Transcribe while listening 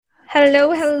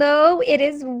Hello, hello. It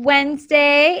is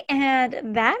Wednesday,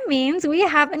 and that means we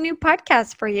have a new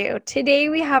podcast for you. Today,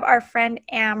 we have our friend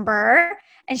Amber,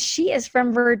 and she is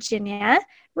from Virginia,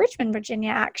 Richmond,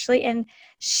 Virginia, actually, and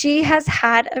she has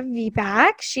had a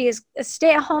VBAC. She is a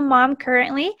stay-at-home mom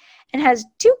currently and has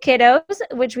two kiddos,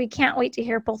 which we can't wait to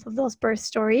hear both of those birth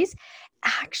stories.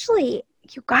 Actually,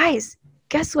 you guys,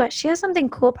 guess what? She has something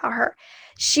cool about her.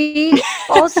 She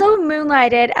also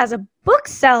moonlighted as a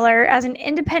bookseller at an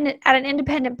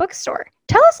independent bookstore.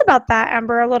 Tell us about that,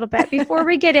 Amber, a little bit before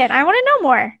we get in. I want to know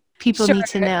more. People need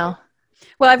to know.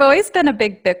 Well, I've always been a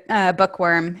big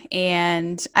bookworm,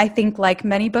 and I think like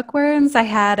many bookworms, I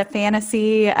had a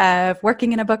fantasy of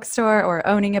working in a bookstore or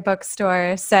owning a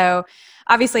bookstore. So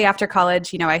obviously after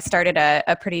college, I started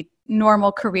a pretty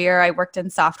normal career. I worked in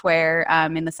software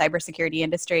in the cybersecurity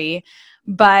industry,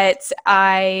 but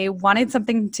I wanted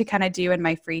something to kind of do in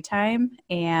my free time.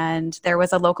 And there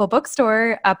was a local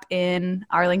bookstore up in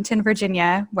Arlington,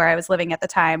 Virginia, where I was living at the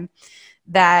time,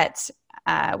 that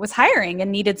was hiring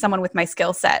and needed someone with my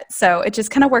skill set. So it just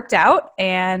kind of worked out.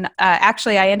 And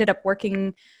actually, I ended up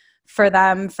working for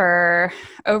them for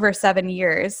over 7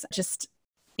 years, just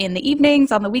in the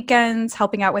evenings, on the weekends,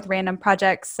 helping out with random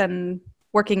projects and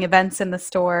working events in the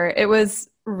store. It was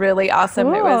really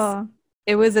awesome. Cool.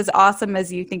 It was as awesome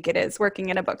as you think it is working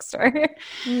in a bookstore.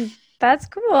 That's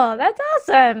cool. That's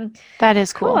awesome. That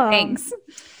is cool. Thanks.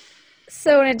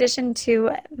 So in addition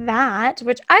to that,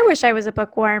 which I wish I was a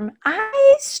bookworm,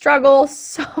 I struggle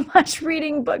so much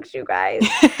reading books, you guys.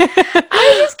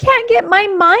 I just can't get my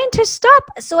mind to stop.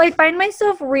 So I find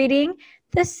myself reading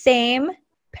the same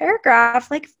paragraph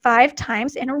like 5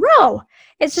 times in a row.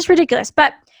 It's just ridiculous.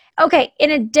 But okay,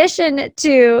 in addition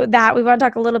to that, we want to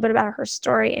talk a little bit about her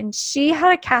story. And she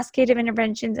had a cascade of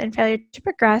interventions and failure to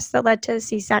progress that led to a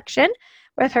C-section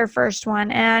with her first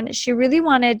one. And she really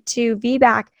wanted to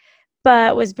VBAC,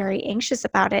 but was very anxious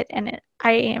about it. And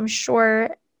I am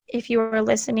sure if you are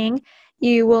listening,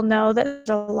 you will know that there's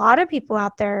a lot of people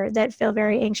out there that feel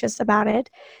very anxious about it.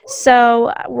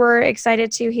 So we're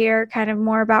excited to hear kind of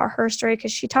more about her story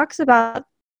because she talks about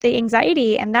the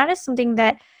anxiety. And that is something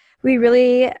that we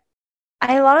really,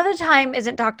 a lot of the time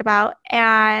isn't talked about.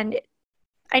 And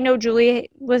I know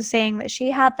Julie was saying that she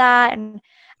had that, and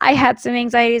I had some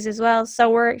anxieties as well.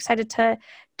 So we're excited to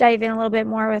dive in a little bit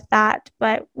more with that.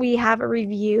 But we have a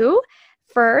review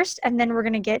first, and then we're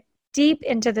going to get deep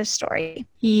into the story.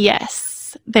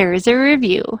 Yes, there is a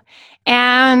review.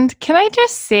 And can I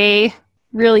just say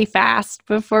really fast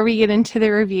before we get into the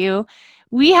review,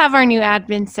 we have our new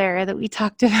admin, Sarah, that we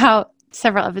talked about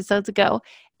several episodes ago.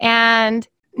 And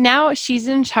now she's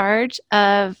in charge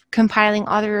of compiling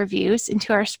all the reviews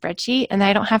into our spreadsheet, and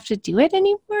I don't have to do it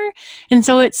anymore. And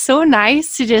so it's so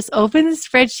nice to just open the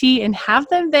spreadsheet and have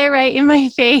them there right in my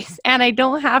face, and I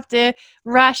don't have to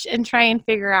rush and try and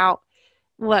figure out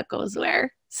what goes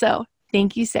where. So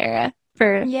thank you, Sarah,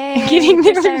 for getting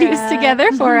the reviews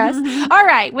together for us. All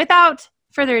right, without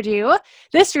further ado,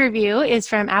 this review is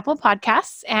from Apple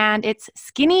Podcasts, and it's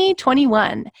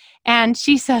Skinny21. And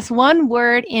she says, one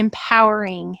word,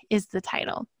 empowering is the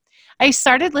title. I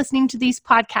started listening to these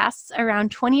podcasts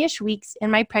around 20-ish weeks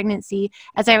in my pregnancy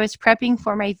as I was prepping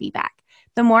for my VBAC.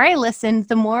 The more I listened,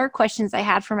 the more questions I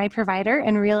had for my provider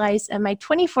and realized at my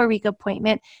 24-week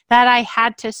appointment that I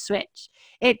had to switch.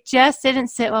 It just didn't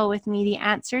sit well with me. The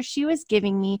answers she was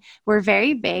giving me were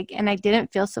very vague and I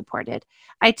didn't feel supported.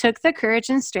 I took the courage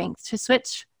and strength to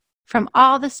switch from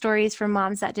all the stories from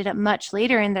moms that did it much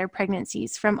later in their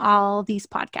pregnancies from all these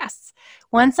podcasts.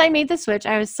 Once I made the switch,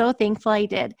 I was so thankful I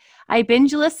did. I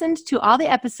binge listened to all the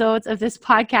episodes of this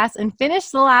podcast and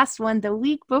finished the last one the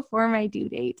week before my due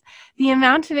date. The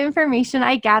amount of information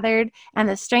I gathered and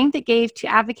the strength it gave to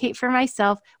advocate for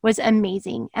myself was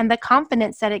amazing, and the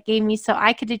confidence that it gave me so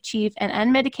I could achieve an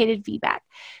unmedicated VBAC.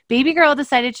 Baby girl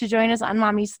decided to join us on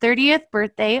Mommy's 30th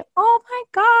birthday. Oh my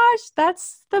gosh,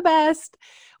 that's the best.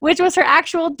 Which was her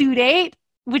actual due date,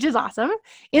 which is awesome,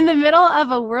 in the middle of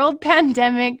a world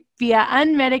pandemic via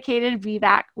unmedicated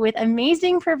VBAC with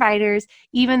amazing providers,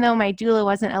 even though my doula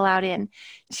wasn't allowed in.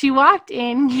 She walked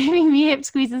in, giving me hip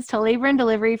squeezes to labor and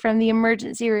delivery from the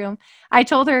emergency room. I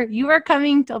told her, you are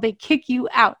coming till they kick you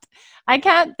out. I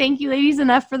can't thank you ladies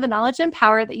enough for the knowledge and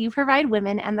power that you provide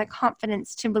women and the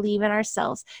confidence to believe in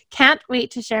ourselves. Can't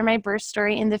wait to share my birth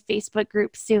story in the Facebook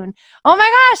group soon. Oh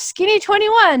my gosh,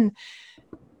 Skinny21.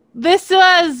 This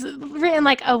was written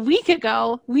like a week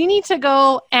ago. We need to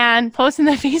go and post in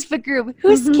the Facebook group.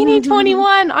 Who's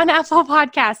Skinny21 on Apple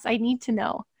Podcasts? I need to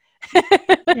know.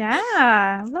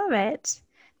 Yeah, love it.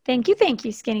 Thank you,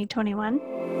 Skinny21.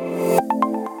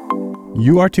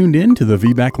 You are tuned in to the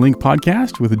VBAC Link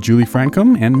podcast with Julie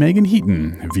Francom and Megan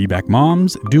Heaton, VBAC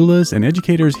moms, doulas, and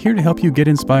educators here to help you get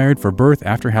inspired for birth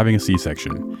after having a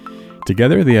C-section.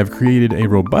 Together, they have created a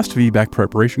robust VBAC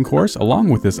preparation course along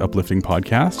with this uplifting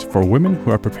podcast for women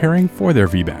who are preparing for their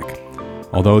VBAC.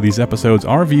 Although these episodes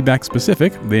are VBAC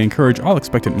specific, they encourage all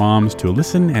expectant moms to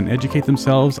listen and educate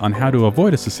themselves on how to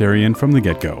avoid a cesarean from the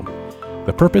get-go.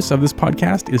 The purpose of this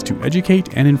podcast is to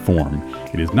educate and inform.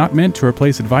 It is not meant to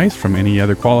replace advice from any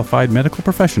other qualified medical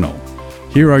professional.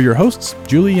 Here are your hosts,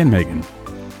 Julie and Megan.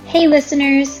 Hey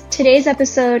listeners, today's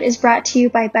episode is brought to you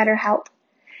by BetterHelp.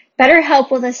 BetterHelp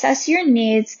will assess your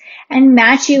needs and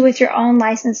match you with your own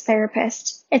licensed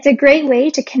therapist. It's a great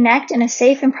way to connect in a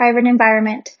safe and private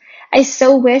environment. I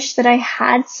so wish that I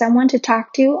had someone to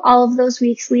talk to all of those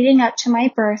weeks leading up to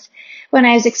my birth when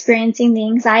I was experiencing the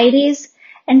anxieties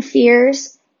and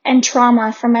fears and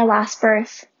trauma from my last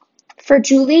birth. For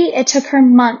Julie, it took her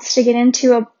months to get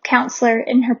into a counselor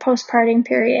in her postpartum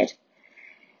period.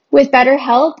 With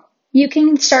BetterHelp, you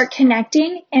can start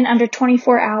connecting in under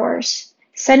 24 hours.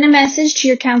 Send a message to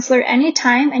your counselor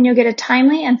anytime and you'll get a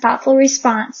timely and thoughtful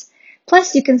response.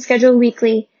 Plus, you can schedule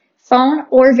weekly phone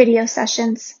or video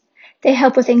sessions. They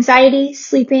help with anxiety,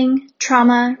 sleeping,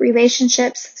 trauma,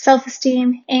 relationships,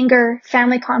 self-esteem, anger,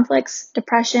 family conflicts,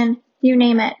 depression, you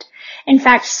name it. In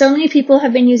fact, so many people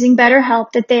have been using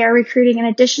BetterHelp that they are recruiting an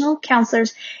additional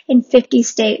counselors in 50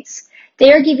 states.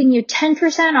 They are giving you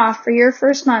 10% off for your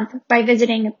first month by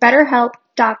visiting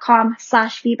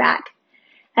betterhelp.com/VBAC.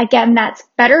 Again, that's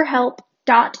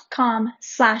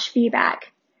betterhelp.com/VBAC.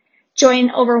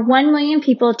 Join over 1 million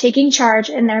people taking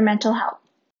charge in their mental health.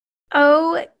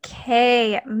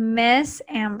 Okay, Miss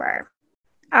Amber.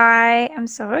 I am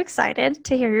so excited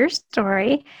to hear your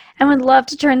story and would love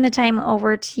to turn the time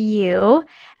over to you.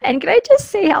 And can I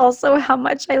just say also how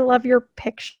much I love your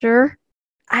picture?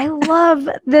 I love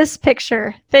this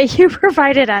picture that you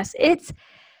provided us.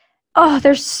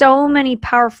 There's so many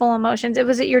powerful emotions.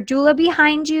 Was it your doula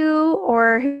behind you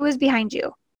or who was behind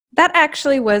you? That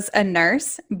actually was a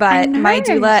nurse, but my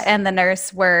doula and the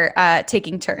nurse were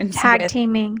taking turns. Tag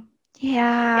teaming.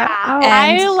 Yeah.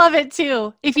 I love it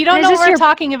too. If you don't know what we're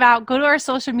talking about, go to our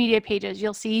social media pages.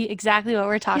 You'll see exactly what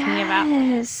we're talking about.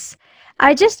 Yes.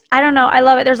 I don't know. I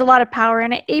love it. There's a lot of power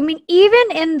in it. I mean, even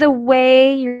in the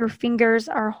way your fingers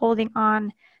are holding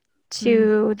on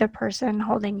to the person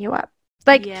holding you up.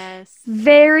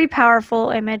 Very powerful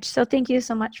image. So thank you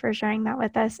so much for sharing that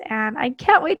with us. And I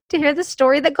can't wait to hear the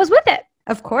story that goes with it.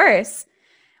 Of course.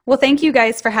 Well, thank you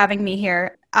guys for having me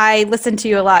here. I listened to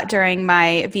you a lot during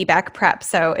my VBAC prep,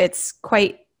 so it's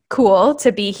quite cool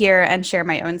to be here and share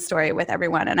my own story with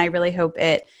everyone, and I really hope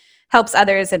it helps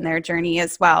others in their journey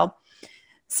as well.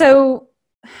 So,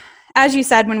 as you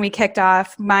said when we kicked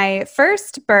off, my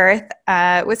first birth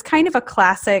was kind of a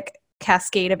classic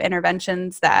cascade of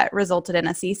interventions that resulted in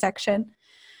a C-section.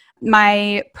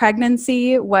 My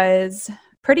pregnancy was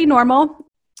pretty normal,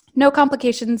 no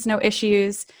complications, no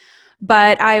issues.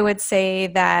 But I would say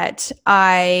that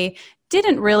I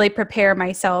didn't really prepare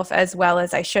myself as well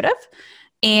as I should have.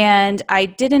 And I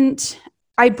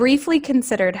briefly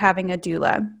considered having a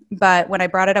doula, but when I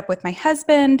brought it up with my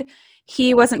husband,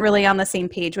 he wasn't really on the same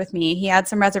page with me. He had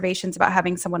some reservations about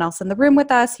having someone else in the room with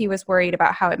us. He was worried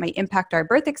about how it might impact our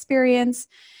birth experience.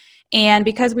 And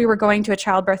because we were going to a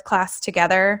childbirth class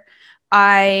together,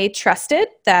 I trusted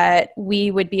that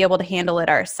we would be able to handle it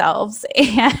ourselves.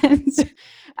 And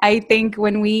I think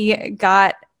when we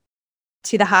got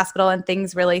to the hospital and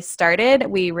things really started,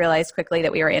 we realized quickly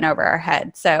that we were in over our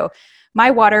head. So my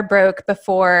water broke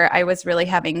before I was really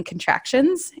having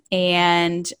contractions.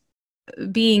 And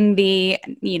being the,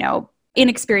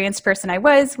 inexperienced person I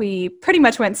was, we pretty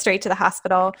much went straight to the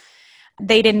hospital.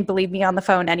 They didn't believe me on the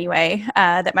phone anyway,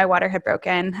 that my water had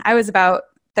broken. I was about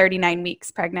 39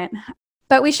 weeks pregnant.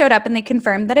 But we showed up and they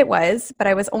confirmed that it was, but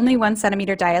I was only 1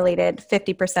 centimeter dilated,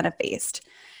 50% effaced.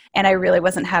 And I really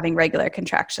wasn't having regular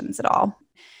contractions at all.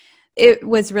 It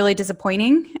was really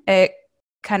disappointing. It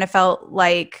kind of felt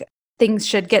like things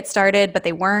should get started, but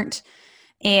they weren't.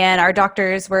 And our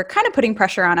doctors were kind of putting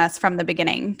pressure on us from the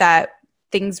beginning that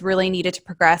things really needed to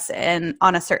progress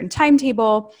on a certain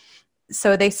timetable.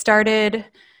 So they started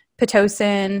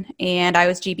Pitocin, and I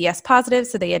was GBS positive,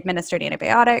 so they administered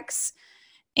antibiotics.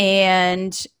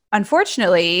 And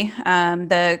unfortunately,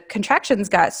 the contractions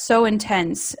got so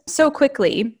intense so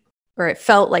quickly, or it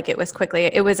felt like it was quickly.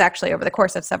 It was actually over the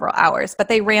course of several hours, but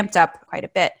they ramped up quite a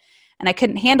bit, and I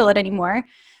couldn't handle it anymore.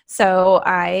 So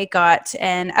I got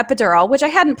an epidural, which I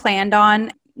hadn't planned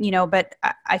on, but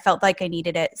I felt like I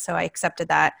needed it, so I accepted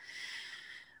that.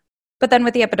 But then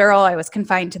with the epidural, I was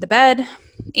confined to the bed,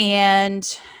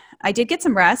 and I did get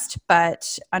some rest,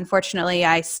 but unfortunately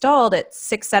I stalled at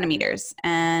 6 centimeters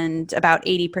and about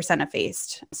 80%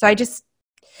 effaced. So I just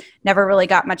never really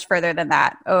got much further than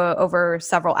that over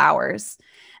several hours.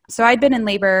 So I'd been in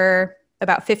labor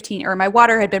about 15, or my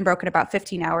water had been broken about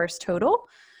 15 hours total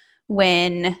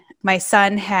when my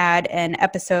son had an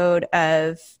episode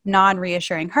of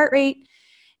non-reassuring heart rate.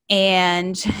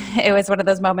 And it was one of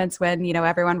those moments when,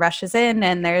 everyone rushes in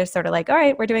and they're sort of like, all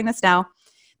right, we're doing this now.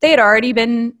 They had already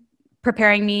been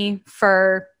preparing me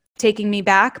for taking me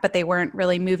back, but they weren't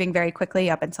really moving very quickly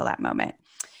up until that moment.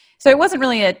 So it wasn't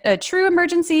really a true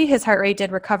emergency. His heart rate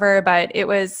did recover, but it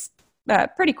was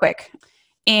pretty quick.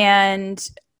 And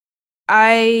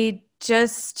I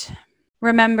just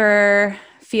remember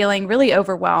feeling really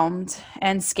overwhelmed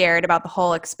and scared about the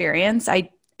whole experience. I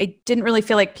didn't really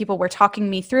feel like people were talking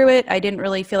me through it. I didn't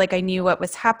really feel like I knew what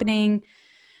was happening.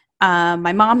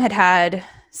 My mom had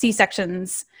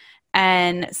C-sections.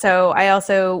 And so I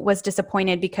also was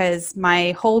disappointed because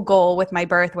my whole goal with my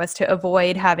birth was to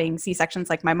avoid having C-sections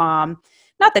like my mom.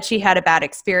 Not that she had a bad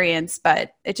experience,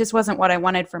 but it just wasn't what I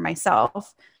wanted for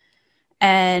myself.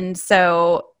 And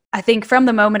so I think from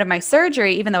the moment of my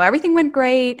surgery, even though everything went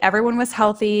great, everyone was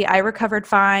healthy, I recovered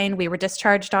fine, we were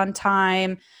discharged on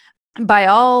time. By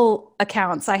all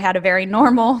accounts, I had a very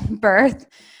normal birth.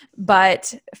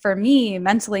 But for me,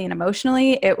 mentally and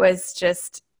emotionally, it was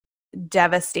just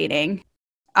devastating.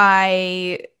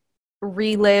 I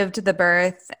relived the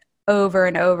birth over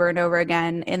and over and over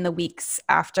again in the weeks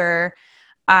after.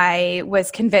 I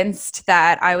was convinced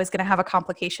that I was going to have a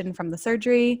complication from the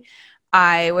surgery.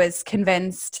 I was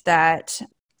convinced that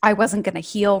I wasn't going to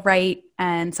heal right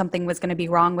and something was going to be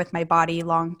wrong with my body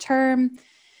long term.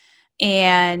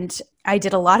 And I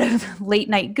did a lot of late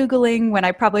night Googling when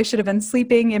I probably should have been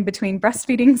sleeping in between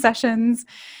breastfeeding sessions.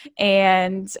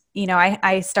 And,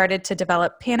 I started to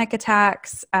develop panic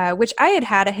attacks, which I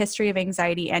had a history of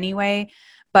anxiety anyway,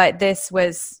 but this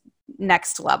was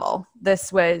next level.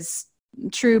 This was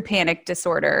true panic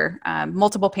disorder,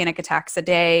 multiple panic attacks a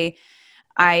day.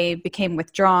 I became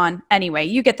withdrawn. Anyway,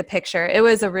 you get the picture. It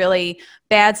was a really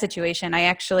bad situation. I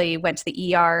actually went to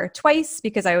the ER twice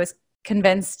because I was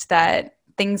convinced that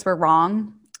things were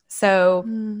wrong. So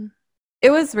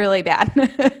it was really bad.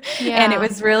 Yeah. And it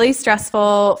was really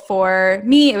stressful for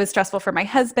me. It was stressful for my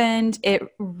husband. It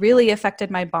really affected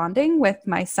my bonding with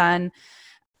my son.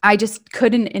 I just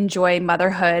couldn't enjoy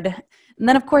motherhood. And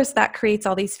then, of course, that creates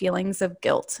all these feelings of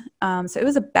guilt. So it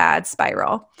was a bad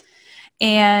spiral.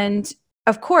 And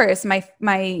of course,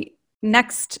 my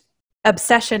next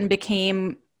obsession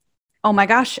became, oh my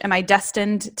gosh, am I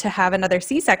destined to have another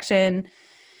C-section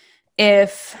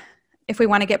if we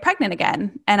want to get pregnant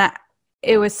again? And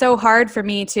it was so hard for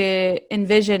me to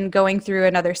envision going through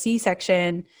another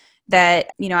C-section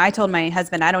that, I told my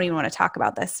husband, I don't even want to talk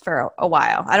about this for a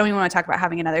while. I don't even want to talk about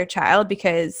having another child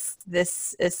because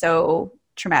this is so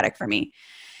traumatic for me.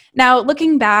 Now,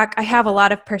 looking back, I have a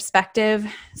lot of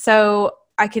perspective. So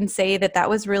I can say that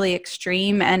was really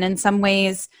extreme. And in some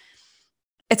ways,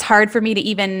 it's hard for me to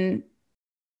even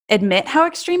admit how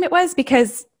extreme it was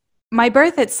because my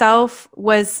birth itself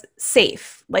was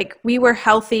safe. Like, we were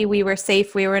healthy, we were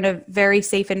safe, we were in a very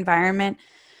safe environment.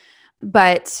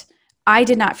 But I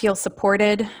did not feel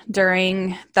supported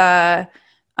during the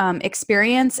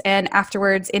experience. And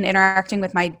afterwards, in interacting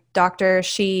with my doctor,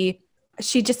 she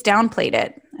just downplayed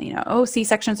it.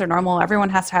 C-sections are normal. Everyone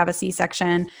has to have a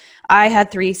C-section. I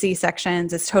had 3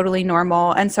 C-sections. It's totally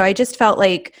normal. And so I just felt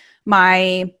like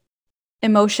my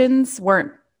emotions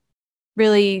weren't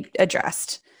really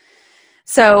addressed.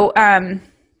 So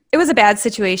it was a bad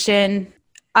situation.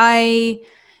 I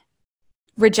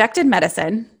rejected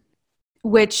medicine,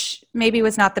 which maybe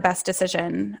was not the best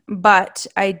decision, but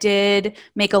I did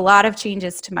make a lot of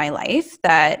changes to my life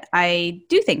that I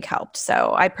do think helped.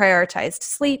 So I prioritized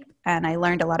sleep and I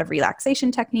learned a lot of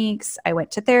relaxation techniques. I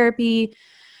went to therapy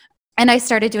and I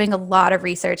started doing a lot of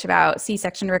research about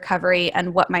C-section recovery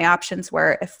and what my options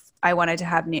were if I wanted to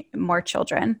have more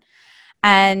children.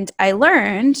 And I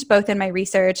learned both in my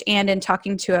research and in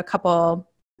talking to a couple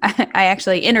I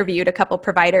actually interviewed a couple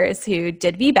providers who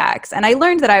did VBACs, and I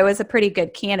learned that I was a pretty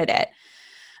good candidate.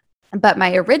 But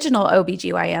my original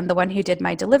OBGYN, the one who did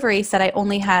my delivery, said I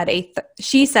only had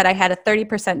she said I had a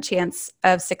 30% chance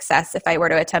of success if I were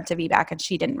to attempt a VBAC, and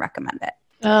she didn't recommend it.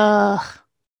 Ugh,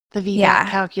 the VBAC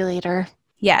calculator.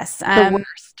 Yes. The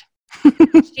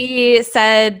worst. She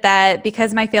said that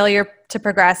because my failure to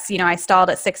progress, I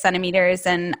stalled at 6 centimeters,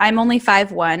 and I'm only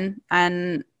 5'1",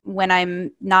 and when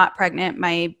I'm not pregnant,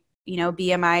 my,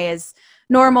 BMI is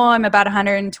normal. I'm about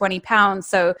 120 pounds.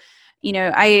 So,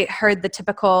 I heard the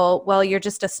typical, well, you're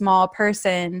just a small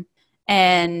person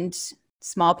and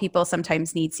small people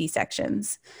sometimes need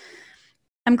C-sections.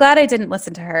 I'm glad I didn't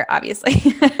listen to her,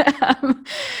 obviously.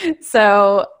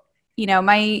 So,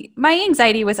 my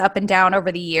anxiety was up and down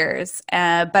over the years,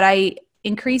 but I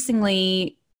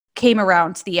increasingly came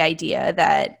around to the idea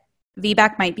that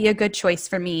VBAC might be a good choice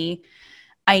for me.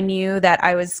 I knew that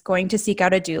I was going to seek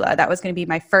out a doula. That was going to be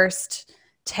my first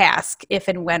task if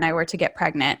and when I were to get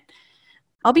pregnant.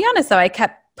 I'll be honest, though, I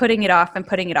kept putting it off and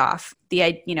putting it off. The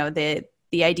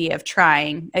idea of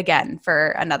trying again for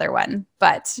another one.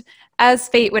 But as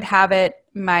fate would have it,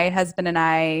 my husband and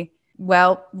I,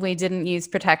 we didn't use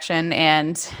protection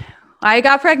and I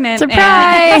got pregnant.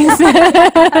 Surprise!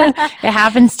 It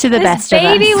happens to the best of us.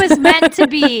 This baby was meant to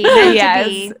be.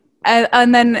 Yes.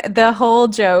 And then the whole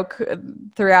joke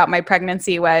throughout my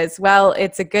pregnancy was,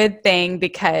 it's a good thing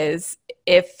because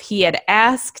if he had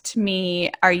asked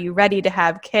me, are you ready to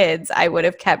have kids? I would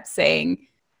have kept saying,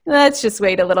 let's just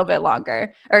wait a little bit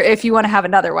longer. Or if you want to have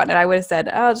another one. And I would have said,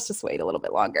 let's just wait a little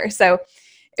bit longer. So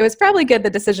it was probably good the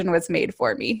decision was made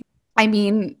for me. I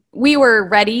mean, we were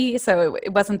ready. So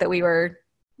it wasn't that we were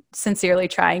sincerely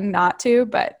trying not to.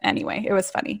 But anyway, it was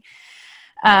funny.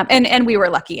 And we were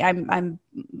lucky. I'm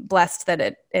blessed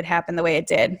that it happened the way it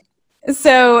did.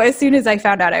 So as soon as I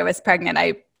found out I was pregnant,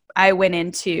 I went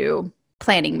into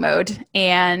planning mode.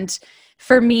 And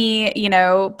for me,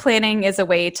 planning is a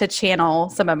way to channel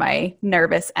some of my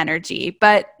nervous energy.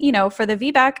 But, for the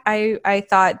VBAC, I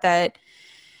thought that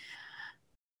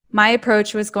my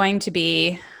approach was going to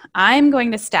be, I'm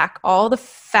going to stack all the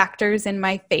factors in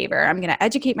my favor. I'm going to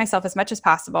educate myself as much as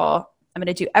possible. I'm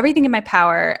going to do everything in my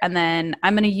power. And then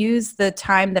I'm going to use the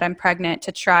time that I'm pregnant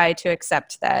to try to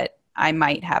accept that I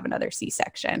might have another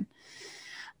C-section.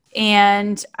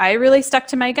 And I really stuck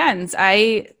to my guns.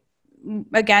 I,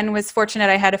 again, was fortunate.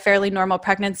 I had a fairly normal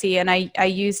pregnancy, and I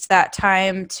used that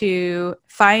time to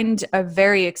find a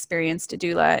very experienced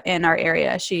doula in our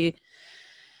area. She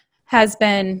has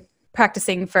been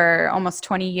practicing for almost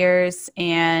 20 years,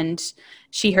 and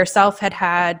she herself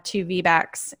had 2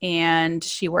 VBACs, and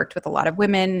she worked with a lot of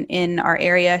women in our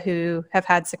area who have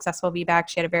had successful VBAC.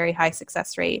 She had a very high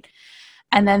success rate.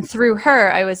 And then through her,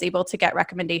 I was able to get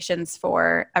recommendations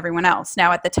for everyone else.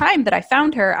 Now, at the time that I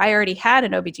found her, I already had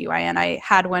an OBGYN. I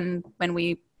had one when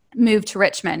we moved to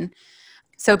Richmond.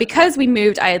 So because we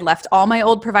moved, I had left all my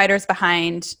old providers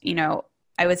behind.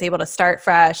 I was able to start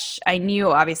fresh. I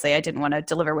knew, obviously, I didn't want to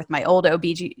deliver with my old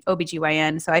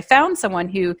OBGYN. So I found someone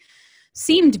who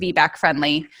seemed VBAC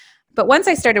friendly. But once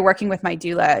I started working with my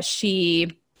doula,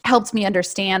 she helped me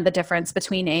understand the difference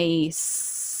between a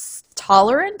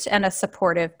tolerant and a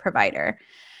supportive provider.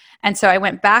 And so I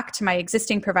went back to my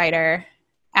existing provider,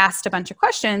 asked a bunch of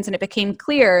questions, and it became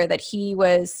clear that he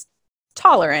was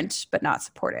tolerant but not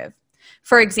supportive.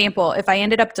 For example, if I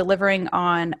ended up delivering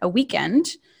on a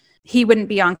weekend, he wouldn't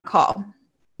be on call.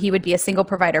 He would be a single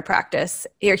provider practice,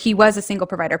 or he was a single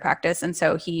provider practice, and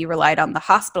so he relied on the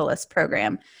hospitalist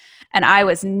program. And I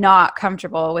was not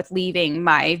comfortable with leaving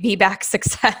my VBAC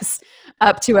success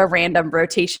up to a random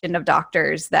rotation of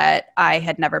doctors that I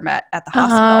had never met at the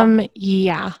hospital.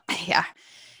 Yeah.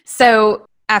 So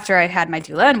after I had my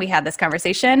doula and we had this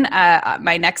conversation,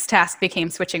 my next task became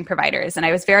switching providers. And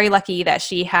I was very lucky that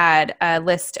she had a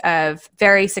list of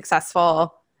very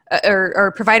successful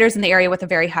or providers in the area with a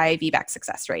very high VBAC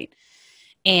success rate.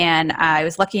 And I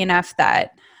was lucky enough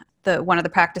that one of the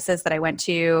practices that I went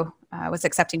to was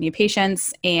accepting new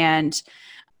patients. And,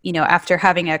 after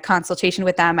having a consultation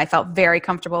with them, I felt very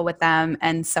comfortable with them.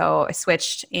 And so I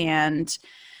switched, and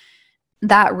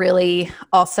that really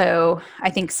also,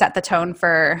 I think, set the tone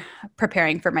for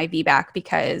preparing for my VBAC,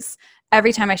 because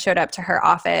every time I showed up to her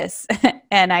office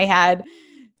and I had,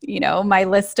 my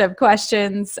list of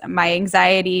questions, my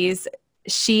anxieties,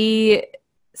 she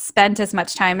spent as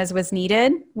much time as was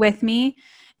needed with me.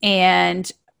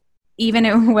 And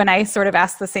even when I sort of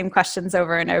asked the same questions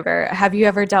over and over, have you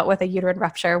ever dealt with a uterine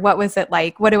rupture? What was it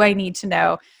like? What do I need to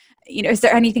know? Is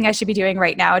there anything I should be doing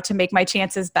right now to make my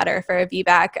chances better for a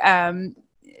VBAC?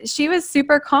 She was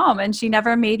super calm, and she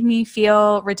never made me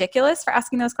feel ridiculous for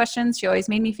asking those questions. She always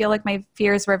made me feel like my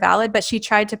fears were valid, but she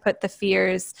tried to put the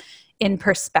fears in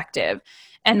perspective.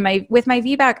 And with my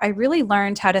VBAC, I really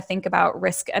learned how to think about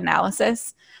risk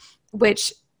analysis,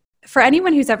 which for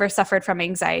anyone who's ever suffered from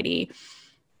anxiety,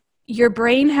 your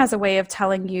brain has a way of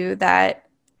telling you that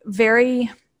very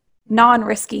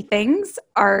non-risky things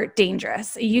are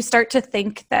dangerous. You start to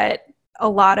think that a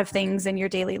lot of things in your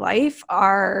daily life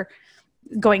are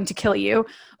going to kill you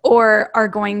or are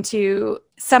going to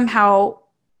somehow,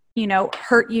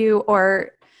 hurt you,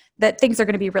 or that things are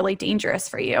going to be really dangerous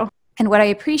for you. And what I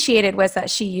appreciated was that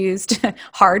she used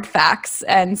hard facts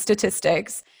and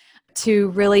statistics to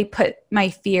really put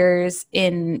my fears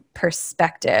in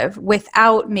perspective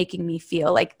without making me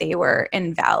feel like they were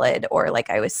invalid or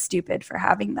like I was stupid for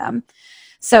having them.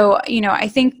 So, I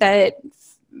think that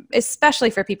especially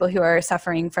for people who are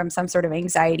suffering from some sort of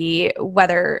anxiety,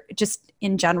 whether just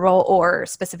in general or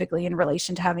specifically in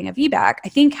relation to having a VBAC, I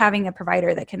think having a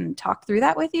provider that can talk through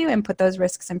that with you and put those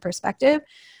risks in perspective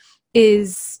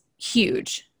is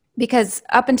huge. Because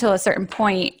up until a certain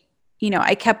point,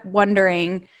 I kept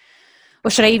wondering,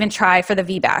 well, should I even try for the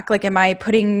VBAC? Like, am I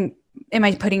putting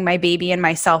my baby and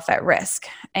myself at risk?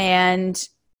 And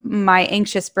my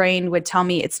anxious brain would tell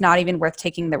me it's not even worth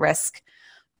taking the risk.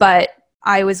 But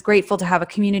I was grateful to have a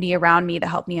community around me to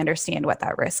help me understand what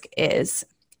that risk is.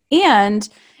 And,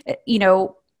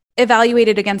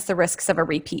 evaluated against the risks of a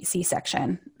repeat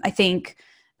C-section. I think,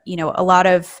 a lot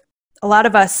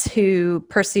of us who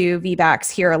pursue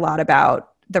VBACs hear a lot about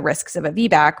the risks of a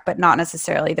VBAC, but not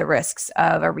necessarily the risks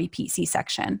of a repeat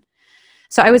C-section.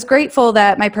 So I was grateful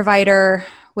that my provider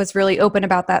was really open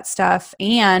about that stuff,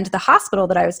 and the hospital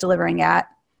that I was delivering at,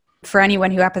 for anyone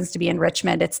who happens to be in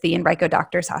Richmond, it's the Enrico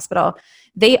Doctors Hospital.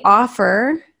 They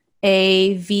offer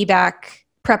a VBAC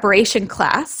preparation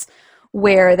class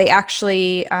where they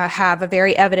actually have a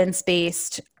very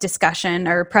evidence-based discussion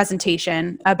or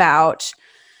presentation about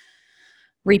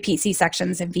repeat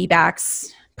C-sections and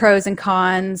VBACs, pros and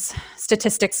cons,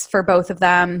 statistics for both of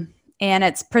them. And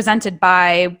it's presented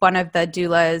by one of the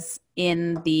doulas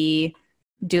in the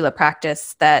doula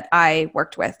practice that I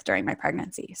worked with during my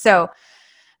pregnancy. So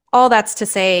all that's to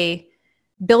say,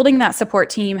 building that support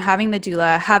team, having the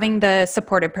doula, having the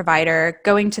supportive provider,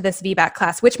 going to this VBAC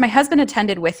class, which my husband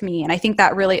attended with me. And I think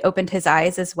that really opened his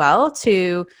eyes as well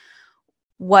to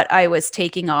what I was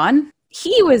taking on.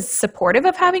 He was supportive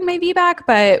of having my VBAC,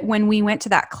 but when we went to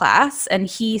that class and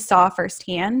he saw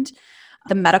firsthand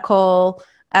the medical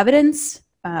evidence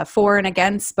for and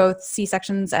against both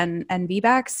C-sections and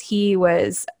VBACs, he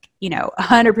was, 100%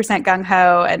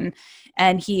 gung-ho,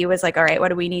 and he was like, all right, what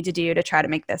do we need to do to try to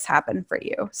make this happen for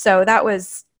you? So that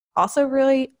was also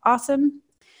really awesome.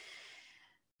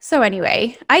 So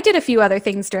anyway, I did a few other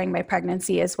things during my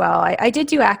pregnancy as well. I did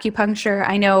do acupuncture.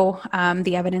 I know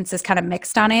the evidence is kind of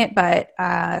mixed on it, but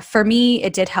for me,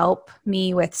 it did help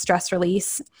me with stress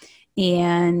release.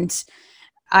 And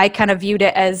I kind of viewed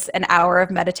it as an hour of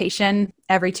meditation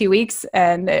every 2 weeks,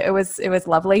 and it was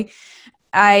lovely.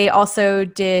 I also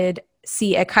did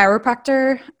see a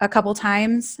chiropractor a couple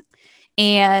times,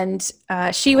 and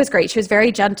she was great. She was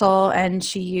very gentle, and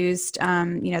she used,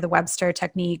 the Webster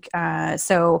technique.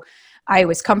 So I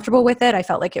was comfortable with it. I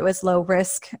felt like it was low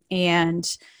risk,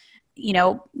 and,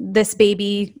 this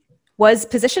baby was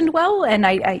positioned well. And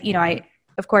I,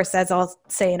 of course, as I'll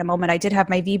say in a moment, I did have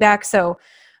my VBAC. So,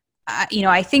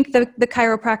 I think the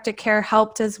chiropractic care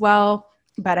helped as well,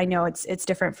 but I know it's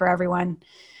different for everyone.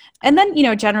 And then,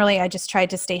 generally I just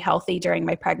tried to stay healthy during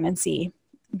my pregnancy,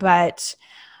 but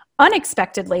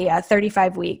unexpectedly at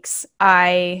 35 weeks,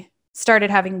 I started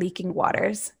having leaking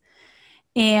waters.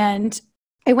 And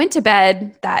I went to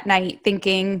bed that night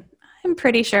thinking, I'm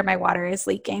pretty sure my water is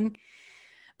leaking,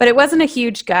 but it wasn't a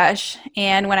huge gush.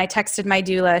 And when I texted my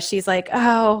doula, she's like,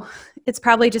 oh, it's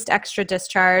probably just extra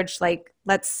discharge. Like,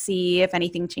 let's see if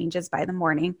anything changes by the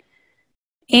morning.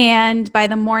 And by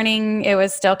the morning, it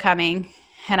was still coming.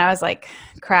 And I was like,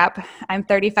 crap, I'm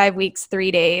 35 weeks, 3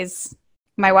 days.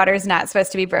 My water is not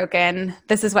supposed to be broken.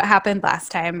 This is what happened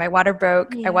last time. My water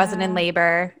broke. Yeah. I wasn't in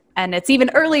labor. And it's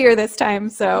even earlier this time.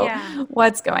 So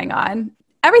What's going on?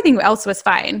 Everything else was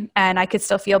fine. And I could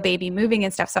still feel baby moving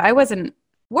and stuff. So I wasn't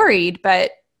worried,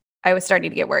 but I was starting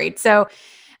to get worried. So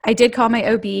I did call my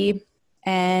OB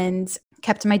and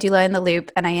kept my doula in the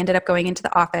loop. And I ended up going into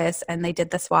the office and they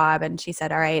did the swab. And she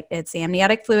said, all right, it's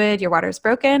amniotic fluid. Your water's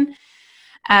broken.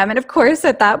 And of course,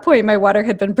 at that point, my water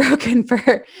had been broken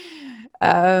for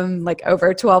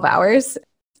over 12 hours.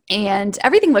 And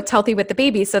everything looked healthy with the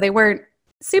baby. So they weren't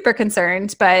super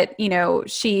concerned. But,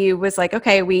 she was like,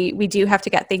 okay, we do have to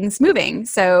get things moving.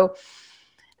 So,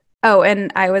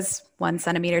 and I was 1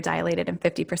 centimeter dilated and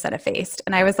 50% effaced.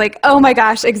 And I was like, oh my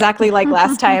gosh, exactly like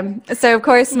last time. So of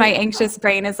course, my anxious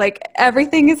brain is like,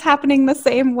 everything is happening the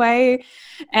same way.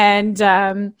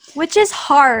 And which is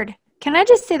hard. Can I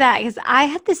just say that? Because I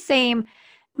had the same,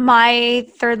 my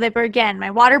third labor again,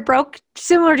 my water broke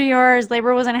similar to yours.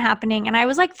 Labor wasn't happening. And I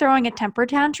was like throwing a temper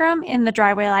tantrum in the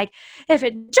driveway. Like, if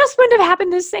it just wouldn't have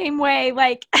happened the same way,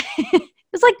 like it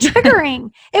was like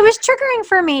triggering. It was triggering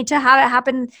for me to have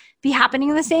it be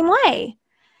happening the same way.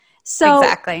 So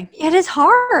exactly. It is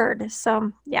hard.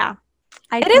 So yeah,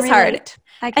 it is hard.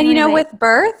 And with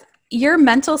birth, your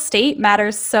mental state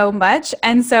matters so much.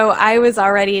 And so I was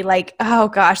already like, oh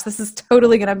gosh, this is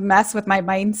totally going to mess with my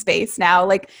mind space now.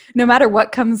 Like no matter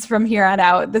what comes from here on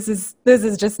out, this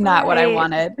is just not what I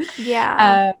wanted.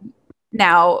 Yeah.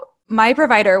 Now my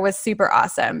provider was super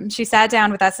awesome. She sat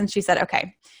down with us and she said,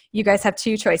 okay, you guys have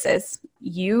two choices.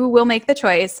 You will make the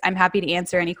choice. I'm happy to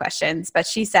answer any questions. But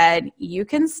she said,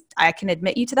 I can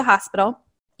admit you to the hospital.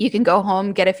 You can go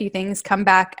home, get a few things, come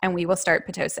back, and we will start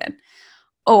Pitocin.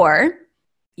 Or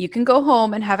you can go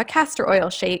home and have a castor oil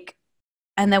shake,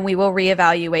 and then we will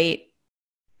reevaluate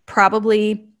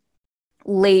probably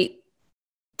late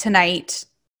tonight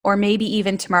or maybe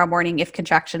even tomorrow morning if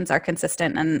contractions are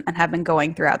consistent and have been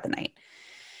going throughout the night.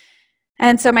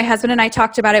 And so my husband and I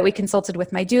talked about it. We consulted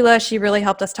with my doula. She really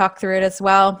helped us talk through it as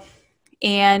well.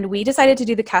 And we decided to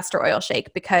do the castor oil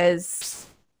shake because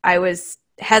I was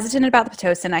hesitant about the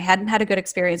Pitocin. I hadn't had a good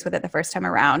experience with it the first time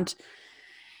around.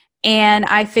 And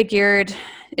I figured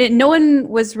no one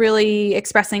was really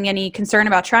expressing any concern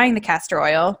about trying the castor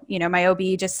oil. You know, my OB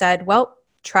just said, well,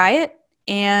 try it.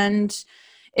 And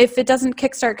if it doesn't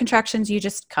kickstart contractions, you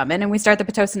just come in and we start the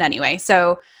Pitocin anyway.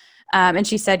 So, and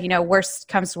she said, you know, worst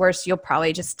comes to worst, you'll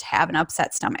probably just have an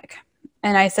upset stomach.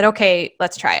 And I said, okay,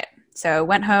 let's try it. So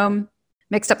went home,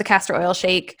 mixed up the castor oil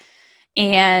shake.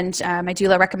 And my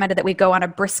doula recommended that we go on a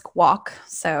brisk walk.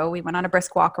 So we went on a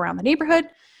brisk walk around the neighborhood.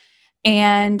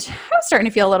 And I was starting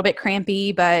to feel a little bit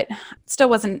crampy, but still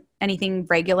wasn't anything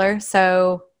regular.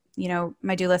 So, you know,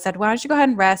 my doula said, why don't you go ahead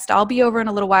and rest? I'll be over in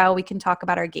a little while. We can talk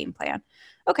about our game plan.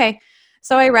 Okay.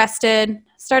 So I rested,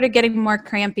 started getting more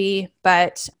crampy,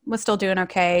 but was still doing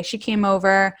okay. She came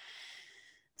over.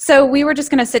 So we were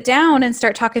just going to sit down and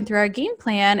start talking through our game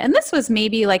plan. And this was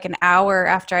maybe like an hour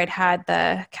after I'd had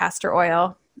the castor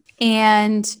oil.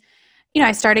 And, you know,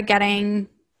 I started getting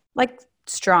like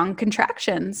strong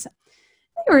contractions.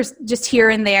 They were just here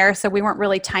and there, so we weren't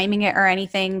really timing it or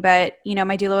anything. But, you know,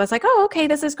 my doula was like, oh, okay,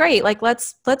 this is great. Like,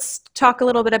 let's talk a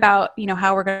little bit about, you know,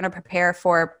 how we're going to prepare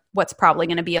for what's probably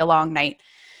going to be a long night.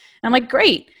 And I'm like,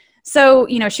 great. So,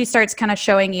 you know, she starts kind of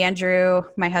showing Andrew,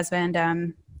 my husband,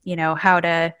 you know, how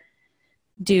to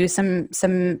do some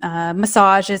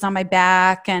massages on my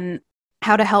back and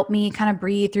how to help me kind of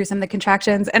breathe through some of the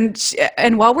contractions.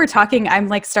 And while we're talking, I'm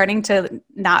like starting to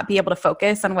not be able to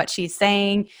focus on what she's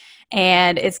saying.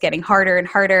 And it's getting harder and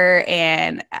harder.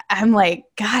 And I'm like,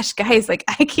 gosh, guys, like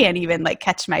I can't even like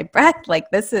catch my breath.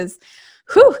 Like this is,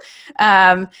 whew.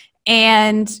 And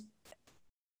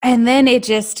then it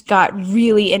just got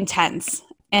really intense.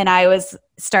 And I was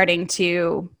starting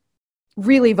to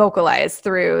really vocalize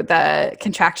through the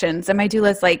contractions. And my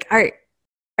doula's like, are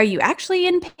you actually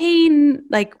in pain?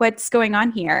 Like what's going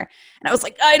on here? And I was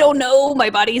like, I don't know. My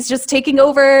body's just taking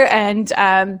over. And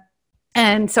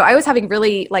so I was having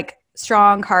really like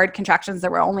strong, hard contractions that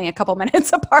were only a couple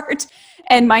minutes apart.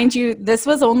 And mind you, this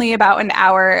was only about an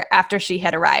hour after she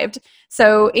had arrived.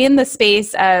 So in the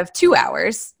space of 2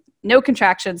 hours, no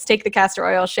contractions, take the castor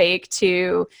oil shake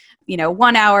to, you know,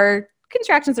 1 hour,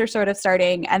 contractions are sort of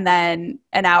starting, and then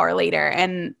an hour later.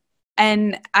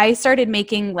 And I started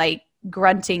making like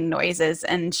grunting noises,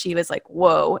 and she was like,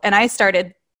 whoa. And I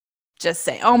started just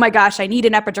saying, oh my gosh, I need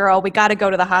an epidural. We got to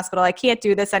go to the hospital. I can't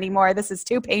do this anymore. This is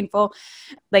too painful.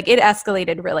 Like it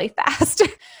escalated really fast.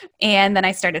 And then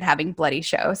I started having bloody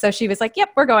show. So she was like,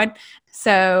 yep, we're going.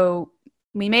 So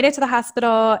we made it to the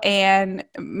hospital, and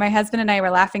my husband and I were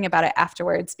laughing about it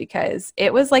afterwards because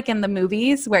it was like in the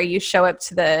movies where you show up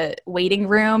to the waiting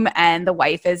room and the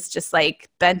wife is just like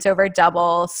bent over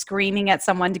double, screaming at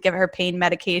someone to give her pain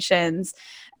medications.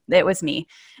 It was me.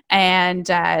 And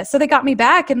so they got me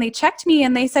back and they checked me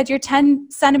and they said, you're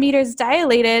 10 centimeters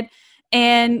dilated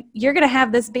and you're going to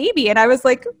have this baby. And I was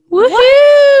like,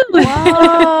 woohoo!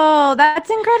 Whoa, that's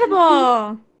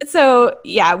incredible. So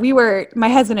yeah, my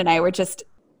husband and I were just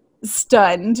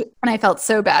stunned. And I felt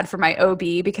so bad for my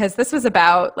OB because this was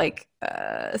about like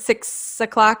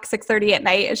 6:30 at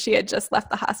night, and she had just left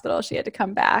the hospital. She had to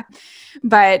come back.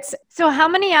 But so how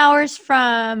many hours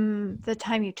from the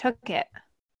time you took it?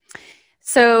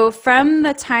 So from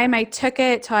the time I took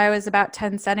it till I was about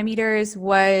 10 centimeters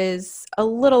was a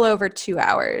little over 2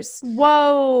 hours.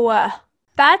 Whoa,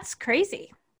 that's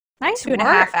crazy. Nice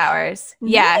 2.5 hours.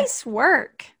 Yeah. Nice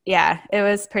work. Yeah, it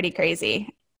was pretty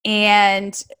crazy.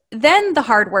 And then the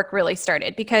hard work really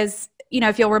started because, you know,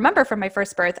 if you'll remember from my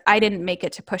first birth, I didn't make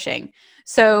it to pushing.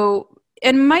 So,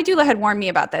 and my doula had warned me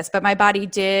about this, but my body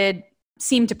did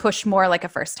seem to push more like a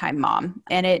first-time mom.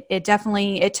 And it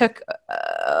definitely took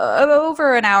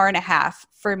over an hour and a half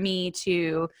for me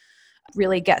to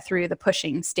really get through the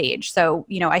pushing stage. So,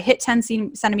 you know, I hit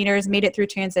 10 centimeters, made it through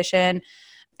transition,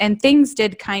 and things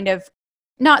did kind of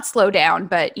not slow down,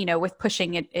 but, with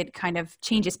pushing it kind of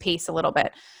changes pace a little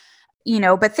bit.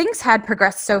 But things had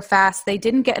progressed so fast. They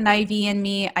didn't get an IV in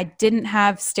me. I didn't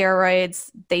have steroids.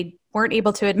 They weren't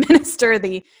able to administer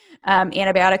the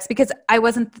antibiotics because I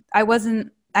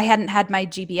hadn't had my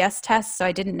GBS test, so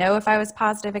I didn't know if I was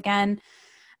positive again.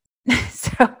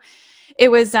 So it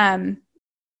was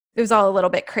all a little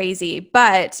bit crazy,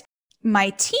 but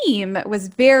my team was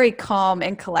very calm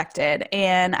and collected.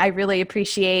 And I really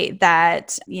appreciate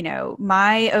that,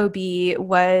 my OB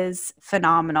was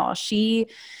phenomenal. She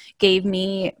gave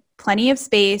me plenty of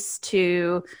space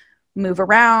to move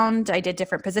around. I did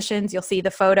different positions. You'll see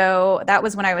the photo. That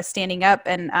was when I was standing up,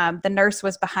 and the nurse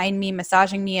was behind me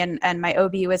massaging me, and my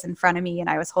OB was in front of me, and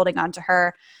I was holding on to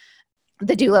her.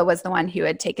 The doula was the one who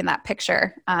had taken that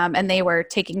picture, and they were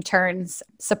taking turns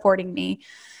supporting me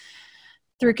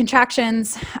through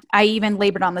contractions. I even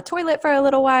labored on the toilet for a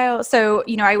little while. So,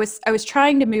 I was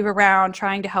trying to move around,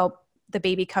 trying to help the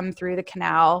baby come through the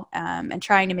canal, and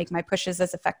trying to make my pushes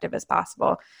as effective as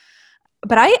possible.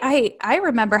 But I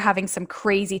remember having some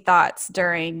crazy thoughts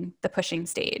during the pushing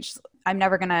stage. I'm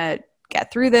never going to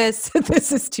get through this.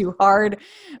 This is too hard.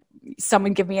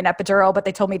 Someone give me an epidural, but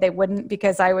they told me they wouldn't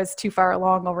because I was too far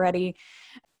along already.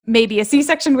 Maybe a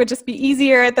C-section would just be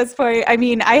easier at this point. I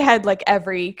mean, I had like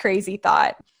every crazy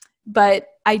thought, but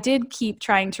I did keep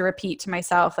trying to repeat to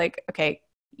myself, like, okay,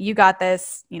 you got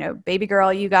this, baby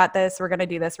girl, you got this. We're going to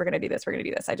do this. We're going to do this. We're going to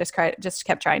do this. I just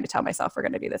kept trying to tell myself, we're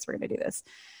going to do this. We're going to do this.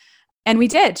 And we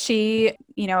did. She,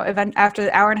 after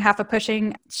the hour and a half of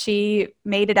pushing, she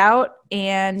made it out,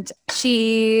 and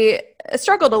she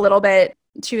struggled a little bit.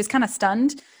 She was kind of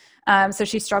stunned. So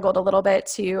she struggled a little bit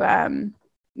to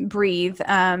breathe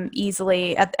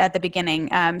easily at the beginning.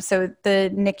 So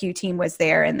the NICU team was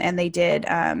there, and they did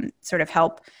sort of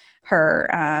help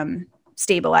her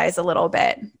stabilize a little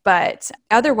bit. But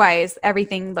otherwise,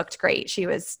 everything looked great. She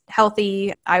was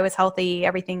healthy. I was healthy.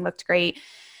 Everything looked great.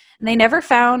 And they never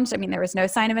found, there was no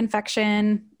sign of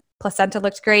infection. Placenta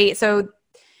looked great. So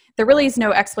there really is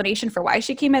no explanation for why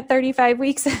she came at 35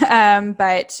 weeks.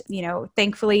 But,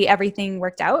 thankfully everything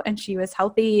worked out and she was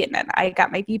healthy, and then I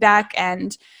got my VBAC,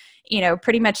 and,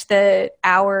 pretty much the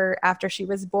hour after she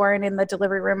was born in the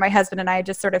delivery room, my husband and I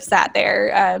just sort of sat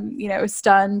there,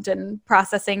 stunned and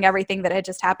processing everything that had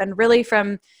just happened. Really,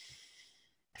 from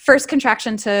first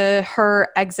contraction to her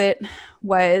exit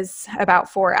was about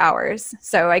 4 hours.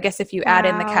 So I guess if you add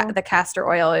in the castor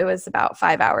oil, it was about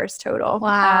 5 hours total.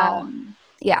 Wow.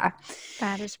 Yeah.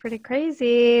 That is pretty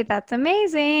crazy. That's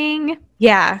amazing.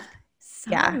 Yeah.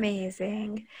 So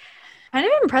amazing. I'm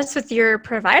impressed with your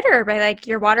provider, but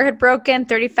your water had broken,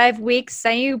 35 weeks,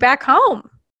 sent you back home.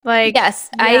 Yes,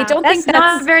 yeah, I don't think that's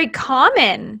not very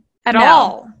common at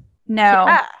all.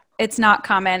 No, It's not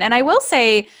common. And I will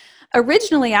say,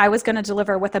 originally I was going to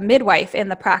deliver with a midwife in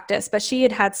the practice, but she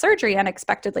had had surgery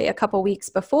unexpectedly a couple weeks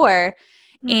before.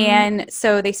 And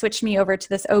so they switched me over to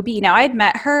this OB. Now, I had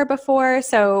met her before,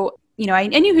 so, I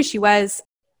knew who she was.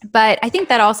 But I think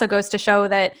that also goes to show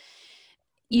that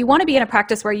you want to be in a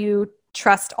practice where you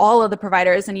trust all of the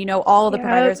providers, and all of the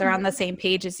providers are on the same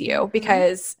page as you,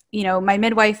 because, my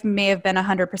midwife may have been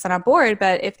 100% on board,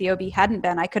 but if the OB hadn't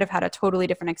been, I could have had a totally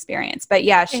different experience. But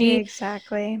yeah,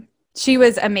 she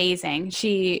was amazing.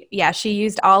 She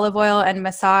used olive oil and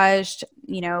massaged,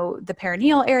 the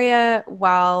perineal area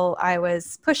while I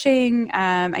was pushing.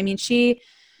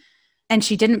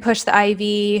 She didn't push the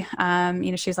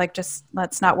IV. She was like, just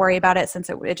let's not worry about it, since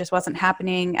it just wasn't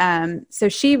happening. So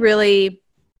she really,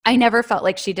 I never felt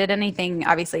like she did anything,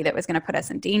 obviously, that was going to put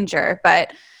us in danger.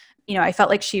 But, I felt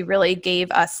like she really gave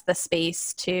us the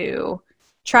space to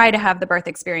try to have the birth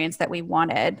experience that we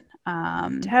wanted.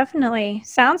 Definitely.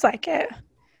 Sounds like it.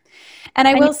 And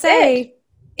I will say,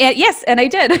 yes, and I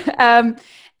did.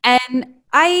 And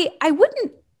I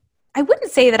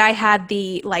wouldn't say that I had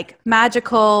the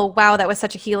magical, wow, that was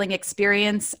such a healing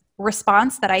experience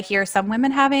response that I hear some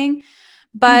women having,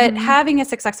 but having a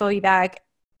successful VBAC,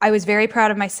 I was very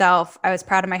proud of myself. I was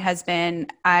proud of my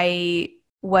husband. I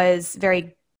was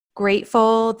very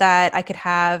grateful that I could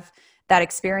have that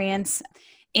experience.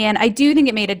 And I do think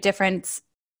it made a difference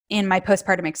in my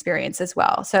postpartum experience as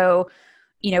well. So,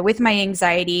 with my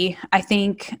anxiety, I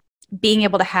think being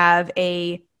able to have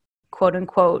a quote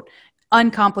unquote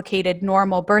uncomplicated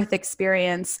normal birth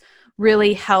experience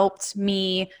really helped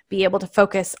me be able to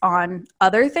focus on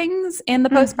other things in the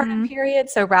postpartum period.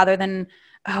 So rather than,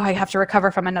 I have to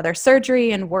recover from another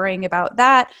surgery and worrying about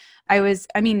that,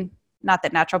 not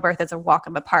that natural birth is a walk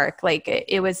in the park.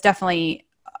 It was definitely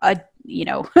a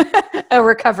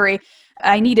recovery,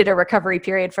 I needed a recovery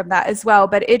period from that as well,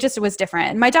 but it just was different.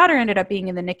 And my daughter ended up being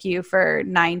in the NICU for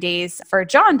 9 days for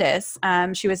jaundice.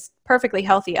 She was perfectly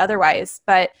healthy otherwise,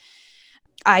 but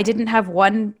I didn't have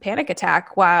one panic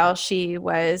attack while she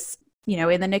was,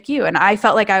 in the NICU. And I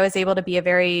felt like I was able to be a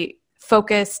very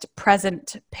focused,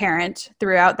 present parent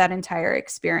throughout that entire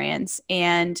experience.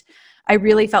 And I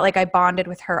really felt like I bonded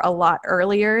with her a lot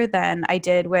earlier than I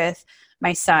did with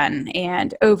my son,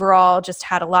 and overall just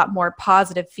had a lot more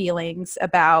positive feelings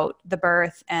about the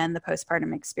birth and the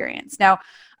postpartum experience. Now,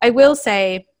 I will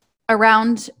say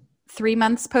around 3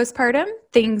 months postpartum,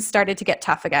 things started to get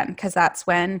tough again, because that's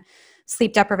when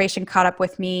sleep deprivation caught up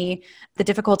with me, the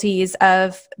difficulties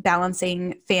of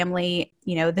balancing family,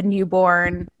 the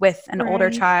newborn with an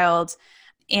older child.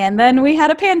 And then we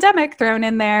had a pandemic thrown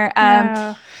in there.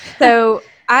 So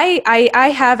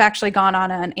I have actually gone on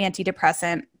an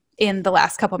antidepressant in the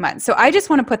last couple of months. So I just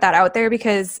want to put that out there,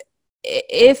 because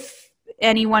if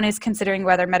anyone is considering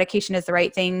whether medication is the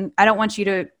right thing, I don't want you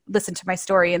to listen to my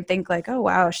story and think like, oh,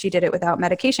 wow, she did it without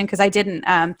medication, because I didn't.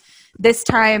 This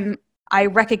time I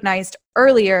recognized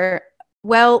earlier,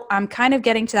 well, I'm kind of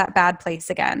getting to that bad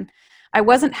place again. I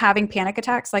wasn't having panic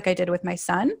attacks like I did with my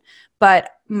son,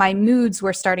 but my moods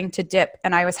were starting to dip,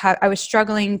 and I was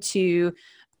struggling to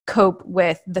cope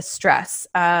with the stress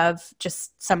of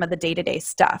just some of the day-to-day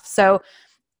stuff. So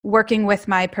working with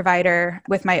my provider,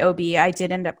 with my OB, I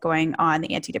did end up going on the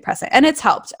antidepressant, and it's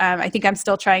helped. I think I'm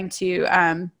still trying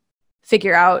to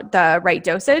figure out the right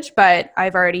dosage, but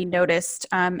I've already noticed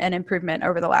an improvement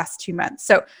over the last 2 months.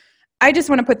 So I just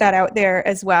want to put that out there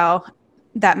as well,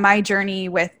 that my journey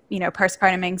with,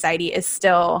 postpartum anxiety is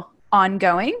still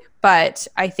ongoing, but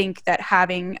I think that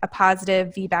having a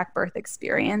positive VBAC birth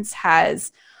experience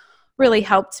has really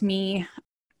helped me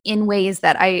in ways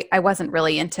that I wasn't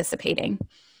really anticipating.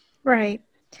 Right.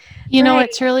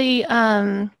 It's really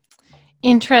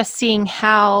interesting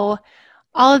how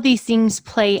all of these things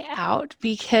play out,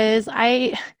 because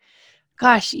there's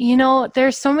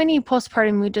so many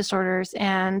postpartum mood disorders,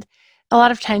 and a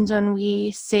lot of times when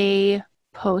we say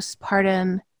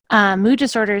postpartum mood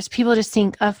disorders, people just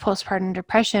think of postpartum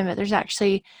depression, but there's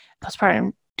actually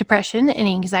postpartum depression and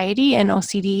anxiety and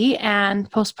OCD and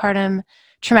postpartum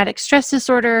traumatic stress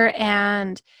disorder.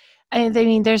 And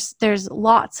there's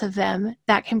lots of them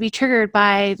that can be triggered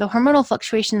by the hormonal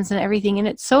fluctuations and everything. And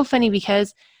it's so funny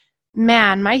because,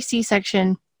 man, my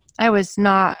C-section, it was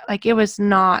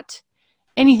not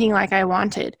anything like I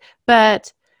wanted.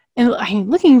 But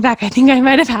looking back, I think I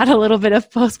might have had a little bit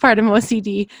of postpartum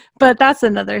OCD, but that's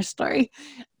another story.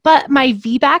 But my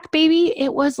VBAC baby,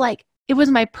 it was my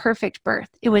perfect birth.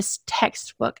 It was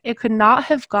textbook. It could not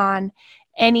have gone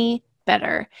any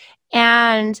better.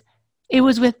 And it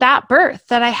was with that birth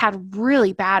that I had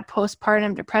really bad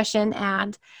postpartum depression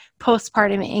and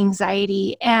postpartum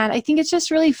anxiety. And I think it's just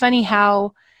really funny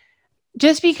how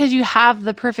just because you have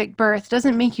the perfect birth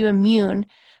doesn't make you immune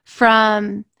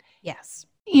from,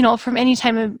 from any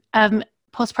time of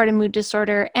postpartum mood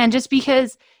disorder. And just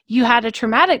because you had a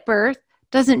traumatic birth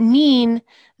doesn't mean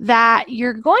that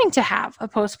you're going to have a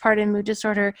postpartum mood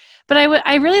disorder. But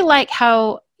I really like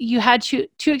how you had two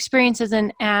experiences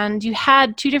and you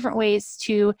had two different ways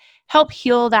to help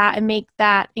heal that and make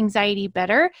that anxiety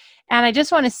better. And I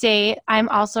just want to say I'm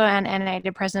also an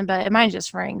antidepressant, but mine's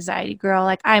just for anxiety, girl.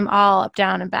 Like I'm all up,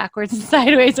 down, and backwards and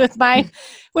sideways with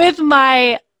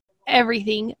my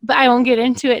everything. But I won't get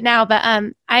into it now. But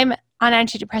I'm on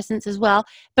antidepressants as well.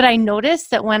 But I noticed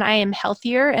that when I am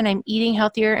healthier and I'm eating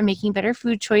healthier and making better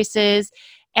food choices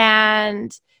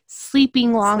and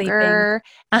sleeping longer,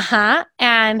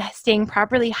 and staying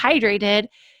properly hydrated,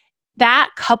 that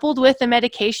coupled with the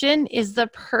medication is the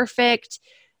perfect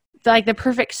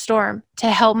storm to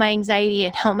help my anxiety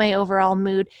and help my overall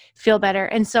mood feel better.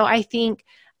 And so I think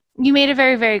you made a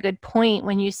very, very good point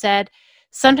when you said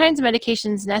sometimes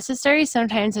medication is necessary,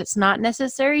 sometimes it's not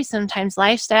necessary, sometimes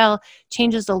lifestyle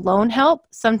changes alone help,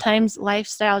 sometimes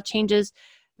lifestyle changes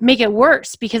make it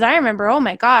worse. Because I remember, oh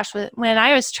my gosh, when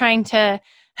I was trying to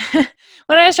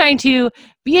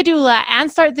be a doula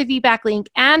and start the VBAC link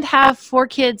and have 4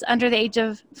 kids under the age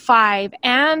of 5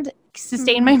 and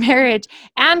sustain my marriage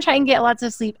and try and get lots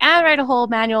of sleep and write a whole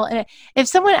manual. And if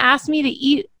someone asked me to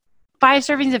eat 5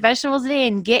 servings of vegetables a day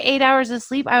and get 8 hours of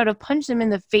sleep, I would have punched them in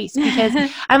the face, because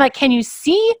I'm like, can you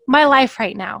see my life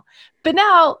right now? But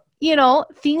now,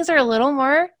 things are a little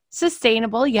more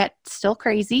sustainable, yet still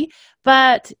crazy.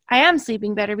 But I am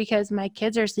sleeping better because my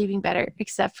kids are sleeping better,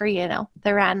 except for, the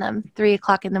random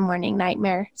 3:00 in the morning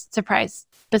nightmare surprise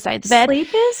beside the bed.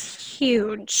 Sleep is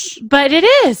huge. But it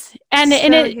is. And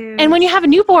huge. And when you have a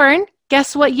newborn,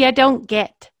 guess what you don't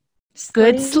get?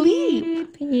 Good sleep.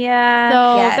 sleep. Yeah.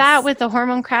 So Yes. that with the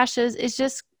hormone crashes is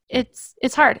just,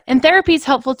 it's hard. And therapy is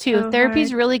helpful too. So Therapy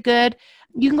is hard. really good.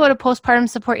 You can go to Postpartum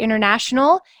Support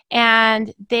International,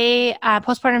 and they,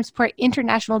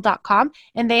 postpartumsupportinternational.com,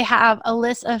 and they have a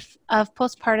list of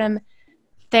postpartum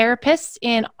therapists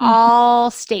in all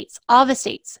the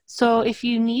states. So if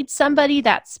you need somebody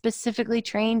that's specifically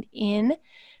trained in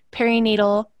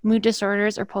perinatal mood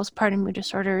disorders or postpartum mood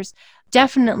disorders,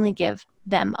 definitely give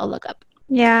them a look up.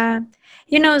 Yeah.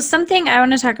 Something I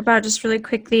want to talk about just really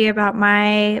quickly about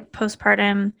my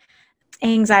postpartum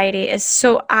anxiety is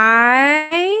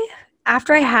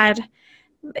after I had,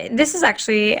 this is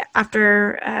actually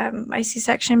after my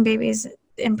C-section babies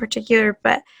in particular,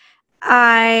 but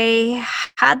I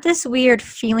had this weird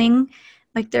feeling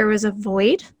like there was a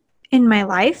void in my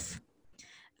life,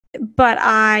 but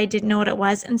I didn't know what it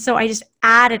was. And so I just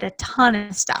added a ton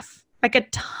of stuff, like a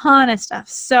ton of stuff.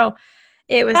 So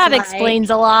it was That explains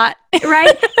a lot.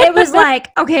 right? It was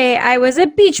like, okay, I was a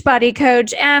Beachbody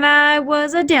coach, and I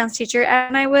was a dance teacher,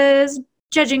 and I was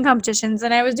judging competitions,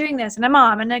 and I was doing this, and a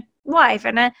mom, and a wife,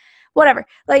 and a whatever.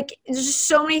 Like, there's just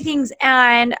so many things.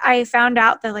 And I found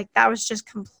out that, like, that was just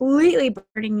completely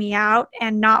burning me out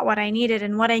and not what I needed.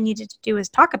 And what I needed to do is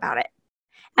talk about it.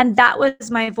 And that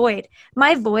was my void.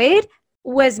 My void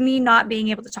was me not being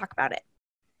able to talk about it,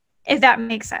 if that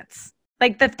makes sense.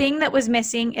 Like, the thing that was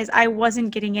missing is I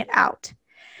wasn't getting it out.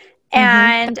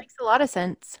 And that makes a lot of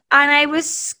sense. And I was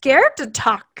scared to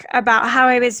talk about how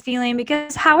I was feeling,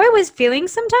 because how I was feeling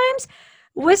sometimes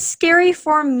was scary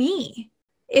for me.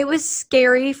 It was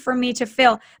scary for me to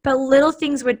feel, but little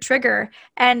things would trigger.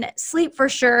 And sleep for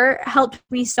sure helped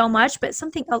me so much. But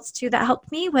something else too that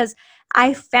helped me was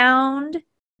I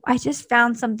just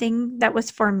found something that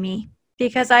was for me,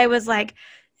 because I was like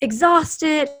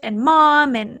exhausted and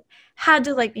mom and had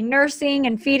to like be nursing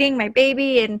and feeding my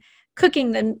baby and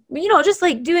cooking and, just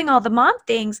like doing all the mom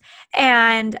things.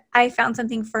 And I found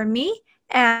something for me,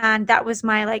 and that was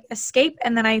my like escape.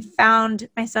 And then I found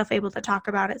myself able to talk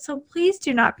about it. So please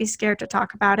do not be scared to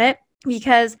talk about it,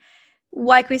 because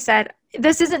like we said,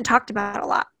 this isn't talked about a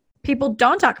lot. People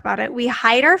don't talk about it. We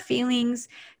hide our feelings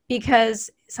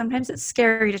because sometimes it's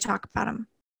scary to talk about them.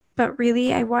 But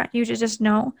really, I want you to just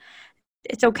know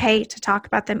it's okay to talk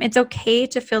about them. It's okay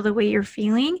to feel the way you're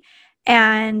feeling,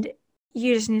 and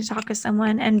you just need to talk to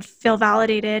someone and feel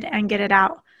validated and get it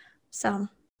out. So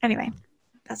anyway,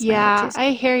 that's Yeah, my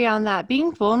I hear you on that.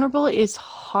 Being vulnerable is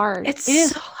hard. It's It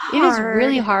is so it is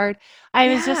really hard. hard.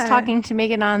 I was just Yeah. talking to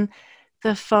Megan on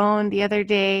the phone the other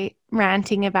day,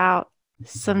 ranting about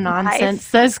some nonsense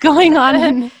Life. that's going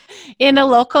on in a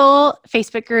local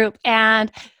Facebook group.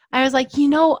 And I was like,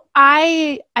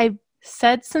 I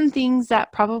said some things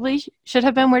that probably should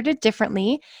have been worded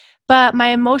differently, but my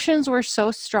emotions were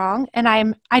so strong, and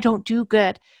I don't do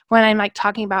good when I'm like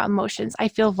talking about emotions. I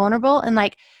feel vulnerable, and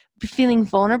like feeling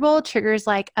vulnerable triggers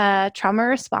like a trauma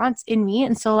response in me.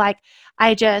 And so like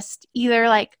I just either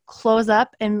like close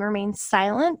up and remain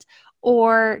silent,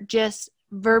 or just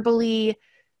verbally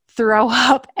throw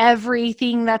up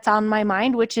everything that's on my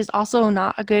mind, which is also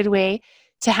not a good way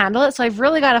to handle it. So I've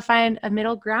really got to find a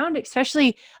middle ground,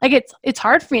 especially like it's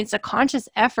hard for me. It's a conscious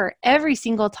effort every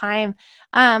single time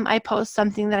I post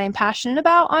something that I'm passionate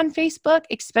about on Facebook,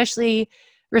 especially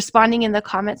responding in the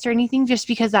comments or anything, just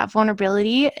because that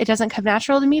vulnerability, it doesn't come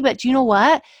natural to me. But do you know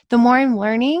what? The more I'm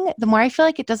learning, the more I feel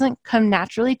like it doesn't come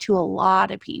naturally to a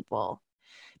lot of people,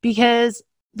 because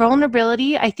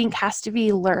vulnerability, I think, has to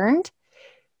be learned.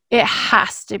 It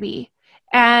has to be.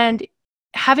 And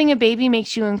having a baby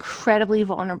makes you incredibly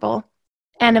vulnerable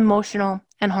and emotional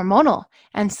and hormonal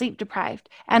and sleep deprived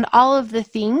and all of the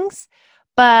things.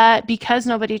 But because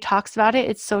nobody talks about it,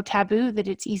 it's so taboo that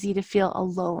it's easy to feel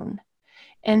alone.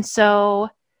 And so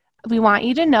we want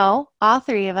you to know, all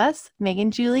three of us,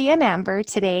 Megan, Julie, and Amber,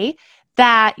 today,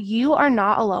 that you are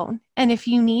not alone. And if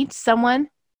you need someone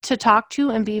to talk to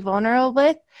and be vulnerable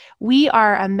with, we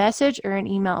are a message or an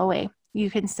email away. You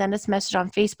can send us a message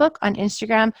on Facebook, on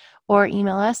Instagram, or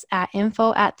email us at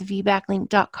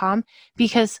info@thevbaclink.com,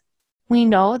 because we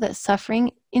know that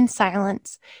suffering in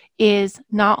silence is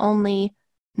not only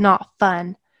not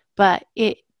fun, but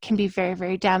it can be very,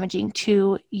 very damaging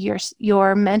to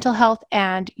your mental health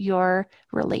and your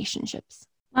relationships.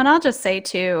 And I'll just say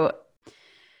too,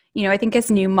 I think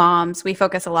as new moms, we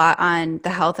focus a lot on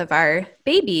the health of our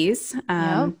babies,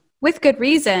 with good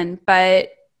reason,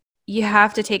 but you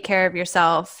have to take care of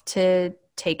yourself to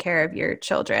take care of your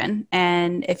children.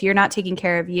 And if you're not taking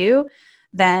care of you,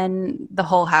 then the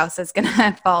whole house is going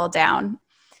to fall down.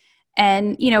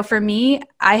 And, for me,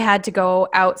 I had to go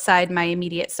outside my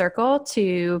immediate circle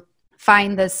to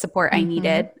find the support I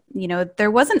needed.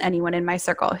 there wasn't anyone in my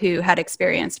circle who had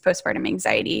experienced postpartum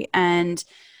anxiety. And,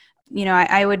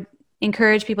 I would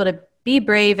encourage people to be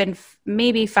brave and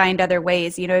maybe find other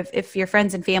ways. If your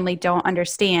friends and family don't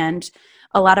understand,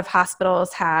 a lot of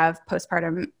hospitals have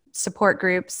postpartum support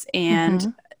groups,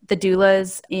 and the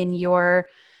doulas in your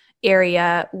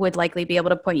area would likely be able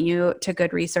to point you to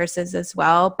good resources as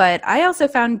well. But I also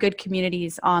found good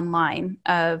communities online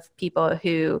of people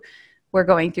who were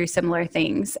going through similar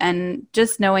things, and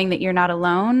just knowing that you're not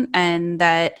alone and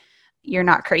that you're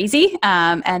not crazy,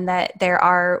 and that there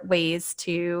are ways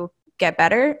to get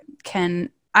better,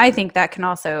 I think that can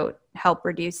also help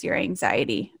reduce your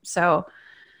anxiety. So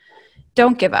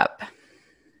don't give up.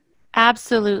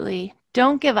 Absolutely.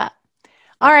 Don't give up.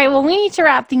 All right, well, we need to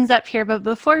wrap things up here, but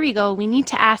before we go, we need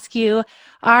to ask you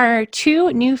our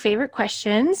 2 new favorite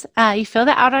questions. You fill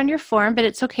that out on your form, but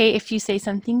it's okay if you say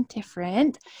something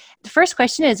different. The first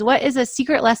question is, what is a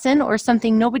secret lesson or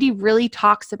something nobody really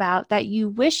talks about that you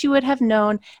wish you would have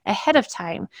known ahead of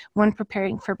time when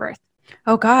preparing for birth?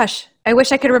 Oh gosh, I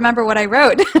wish I could remember what I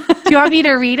wrote. Do you want me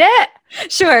to read it?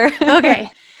 Sure.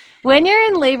 Okay. When you're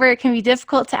in labor, it can be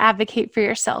difficult to advocate for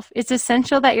yourself. It's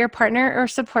essential that your partner or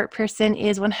support person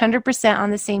is 100% on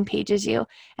the same page as you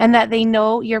and that they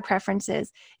know your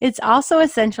preferences. It's also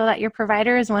essential that your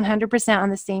provider is 100% on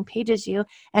the same page as you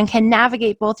and can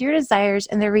navigate both your desires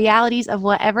and the realities of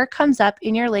whatever comes up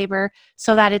in your labor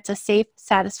so that it's a safe,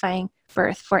 satisfying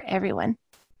birth for everyone.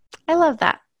 I love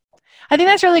that. I think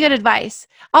that's really good advice.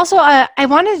 Also, I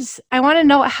want to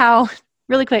know how...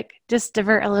 Really quick, just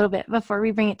divert a little bit before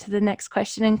we bring it to the next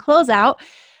question and close out.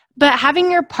 But having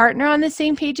your partner on the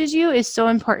same page as you is so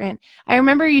important. I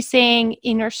remember you saying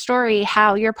in your story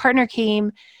how your husband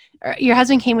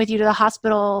came with you to the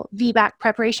hospital VBAC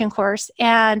preparation course,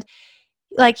 and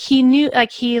he knew,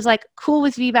 he's cool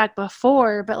with VBAC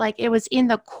before, but it was in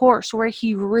the course where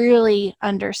he really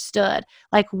understood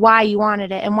why you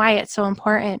wanted it and why it's so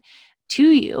important to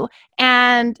you.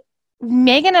 And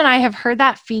Megan and I have heard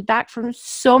that feedback from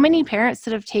so many parents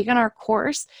that have taken our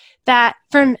course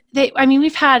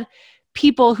we've had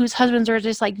people whose husbands were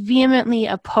just vehemently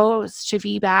opposed to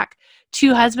VBAC,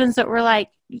 to husbands that were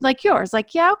like yours,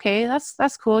 yeah, okay,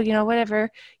 that's cool, whatever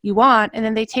you want. And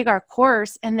then they take our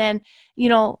course, and then,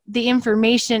 the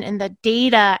information and the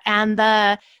data and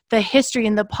the history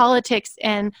and the politics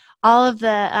and all of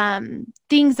the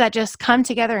things that just come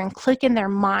together and click in their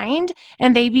mind,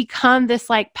 and they become this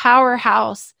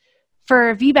powerhouse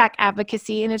for VBAC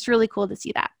advocacy. And it's really cool to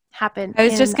see that happen. I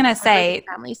was just going to say,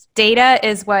 data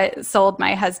is what sold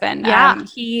my husband. Yeah.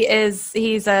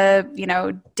 He's a,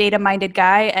 data-minded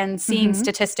guy, and seeing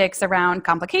statistics around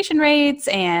complication rates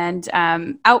and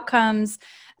outcomes,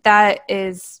 that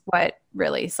is what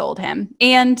really sold him.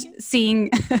 And seeing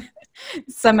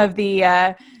some of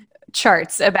the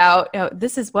charts about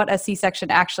this is what a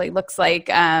C-section actually looks like.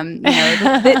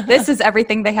 This is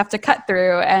everything they have to cut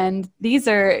through, and these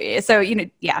are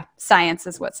science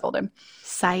is what sold him.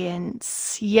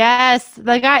 Science, yes,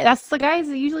 that's the guys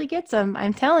that usually gets them.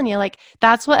 I'm telling you,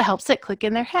 that's what helps it click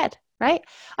in their head, right?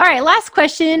 All right, last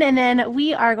question, and then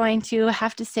we are going to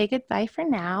have to say goodbye for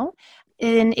now.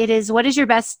 And it is, what is your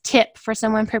best tip for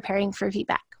someone preparing for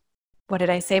VBAC? What did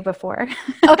I say before?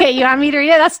 Okay, you want me to read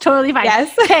it? That's totally fine.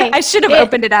 Yes. Okay. I should have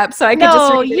opened it up so I could just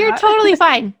read it. No, you're totally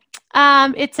fine.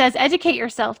 It says, educate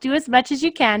yourself. Do as much as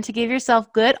you can to give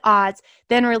yourself good odds,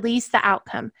 then release the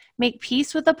outcome. Make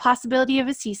peace with the possibility of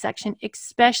a C-section,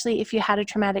 especially if you had a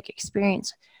traumatic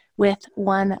experience with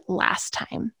one last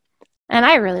time. And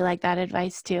I really like that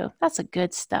advice too. That's a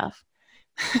good stuff.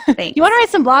 Thanks. You want to write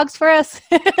some blogs for us?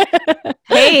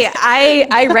 Hey,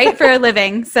 I write for a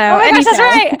living, so oh my gosh, that's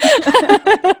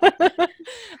right.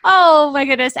 Oh my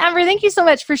goodness, Amber, thank you so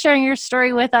much for sharing your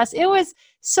story with us. It was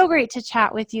so great to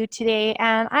chat with you today,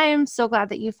 and I am so glad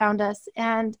that you found us.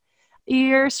 And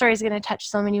your story is going to touch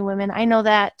so many women. I know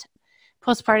that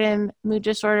postpartum mood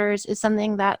disorders is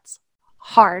something that's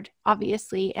hard,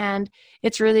 obviously, and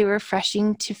it's really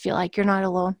refreshing to feel like you're not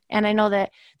alone. And I know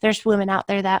that there's women out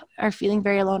there that are feeling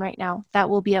very alone right now that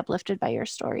will be uplifted by your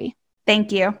story.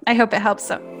 Thank you. I hope it helps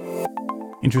some.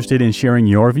 Interested in sharing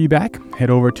your VBAC? Head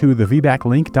over to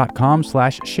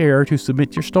thevbaclink.com/share to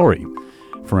submit your story.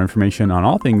 For information on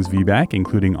all things VBAC,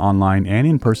 including online and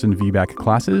in-person VBAC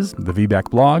classes, the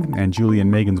VBAC blog, and Julie and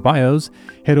Megan's bios,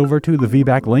 head over to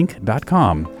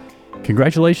thevbaclink.com.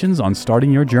 Congratulations on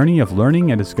starting your journey of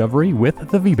learning and discovery with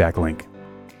the VBAC Link.